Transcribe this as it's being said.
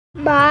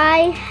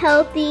My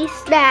healthy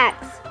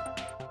snacks.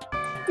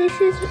 This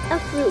is a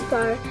fruit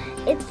bar.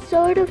 It's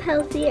sort of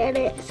healthy and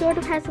it sort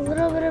of has a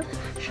little bit of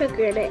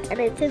sugar in it,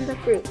 and it's in the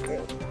fruit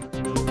group.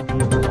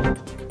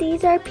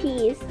 These are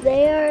peas.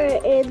 They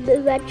are in the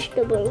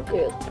vegetable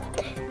group.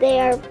 They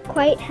are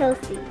quite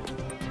healthy.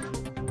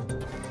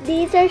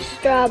 These are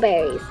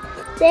strawberries.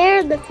 They are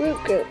in the fruit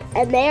group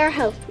and they are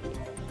healthy.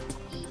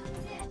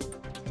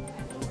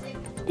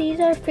 These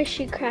are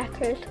fishy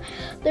crackers.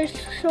 They're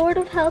sort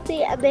of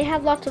healthy and they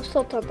have lots of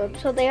salt on them,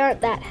 so they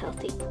aren't that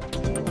healthy.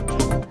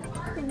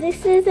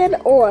 This is an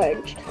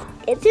orange.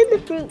 It's in the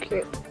fruit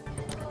group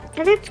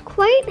and it's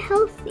quite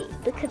healthy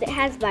because it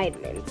has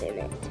vitamins in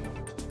it.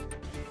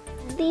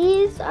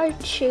 These are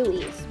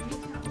chewies.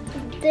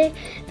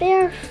 They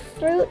are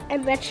fruit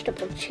and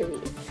vegetable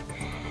chewies.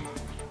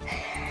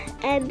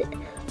 And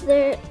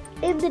they're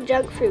in the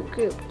junk fruit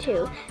group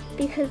too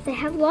because they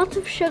have lots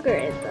of sugar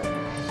in them.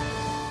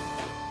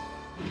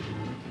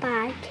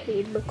 By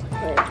Kade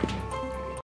McLeod.